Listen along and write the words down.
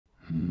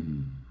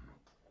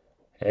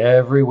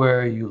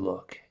Everywhere you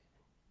look,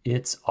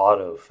 it's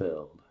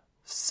auto-filled,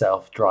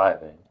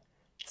 self-driving,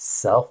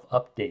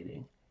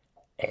 self-updating,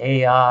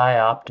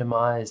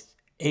 AI-optimized,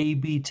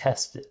 A/B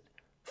tested,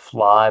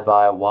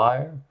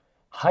 fly-by-wire,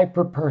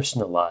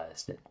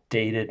 hyper-personalized, and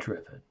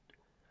data-driven.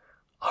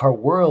 Our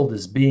world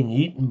is being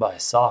eaten by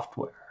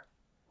software.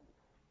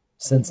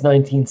 Since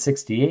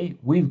 1968,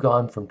 we've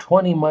gone from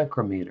 20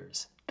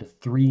 micrometers to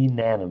 3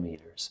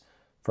 nanometers,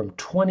 from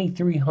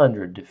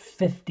 2,300 to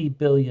 50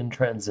 billion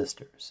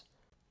transistors.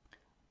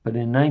 But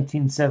in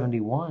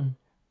 1971,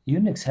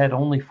 Unix had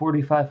only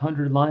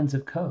 4,500 lines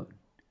of code.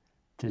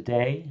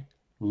 Today,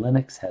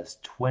 Linux has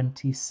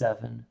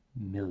 27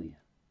 million.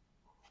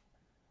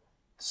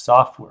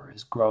 Software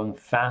is growing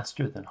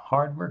faster than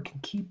hardware can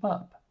keep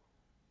up.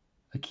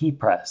 A key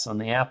press on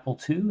the Apple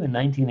II in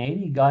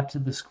 1980 got to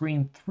the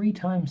screen 3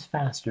 times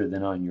faster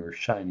than on your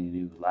shiny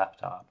new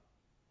laptop.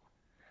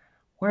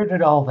 Where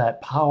did all that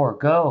power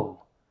go?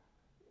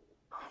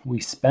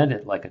 We spent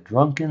it like a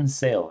drunken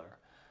sailor.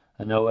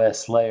 An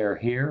OS layer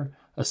here,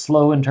 a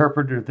slow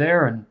interpreter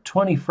there, and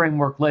 20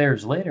 framework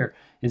layers later,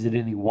 is it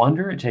any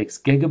wonder it takes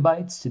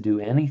gigabytes to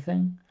do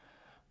anything?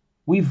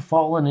 We've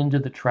fallen into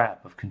the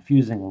trap of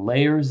confusing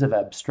layers of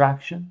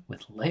abstraction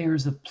with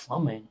layers of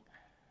plumbing.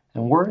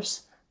 And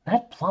worse,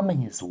 that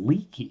plumbing is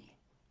leaky.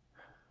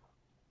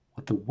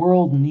 What the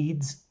world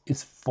needs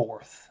is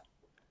Forth.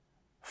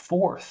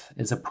 Forth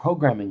is a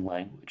programming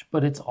language,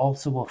 but it's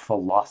also a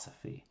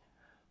philosophy.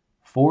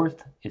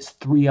 Forth is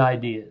 3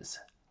 ideas.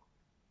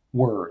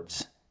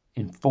 Words.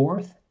 In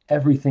Forth,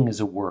 everything is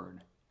a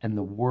word, and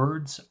the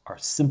words are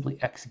simply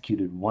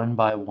executed one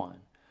by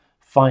one.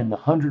 Find the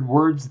 100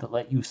 words that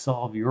let you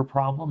solve your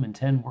problem in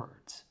 10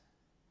 words.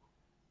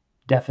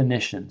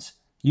 Definitions.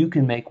 You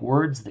can make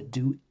words that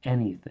do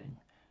anything.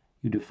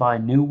 You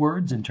define new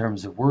words in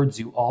terms of words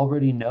you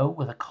already know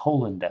with a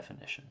colon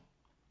definition.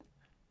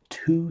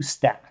 2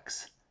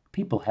 stacks.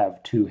 People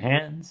have 2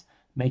 hands,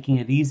 making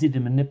it easy to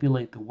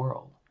manipulate the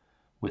world.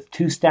 With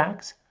 2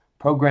 stacks,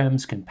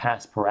 programs can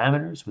pass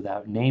parameters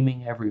without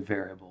naming every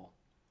variable.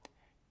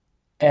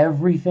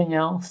 Everything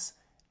else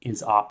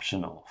is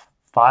optional.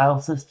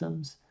 File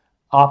systems,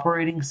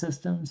 operating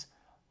systems,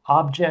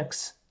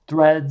 objects,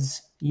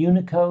 threads,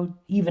 Unicode,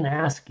 even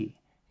ASCII.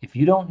 If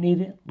you don't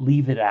need it,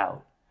 leave it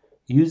out.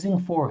 Using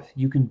Forth,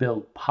 you can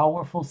build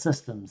powerful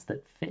systems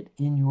that fit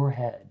in your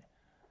head.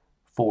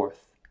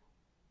 Forth.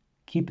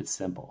 Keep it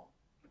simple.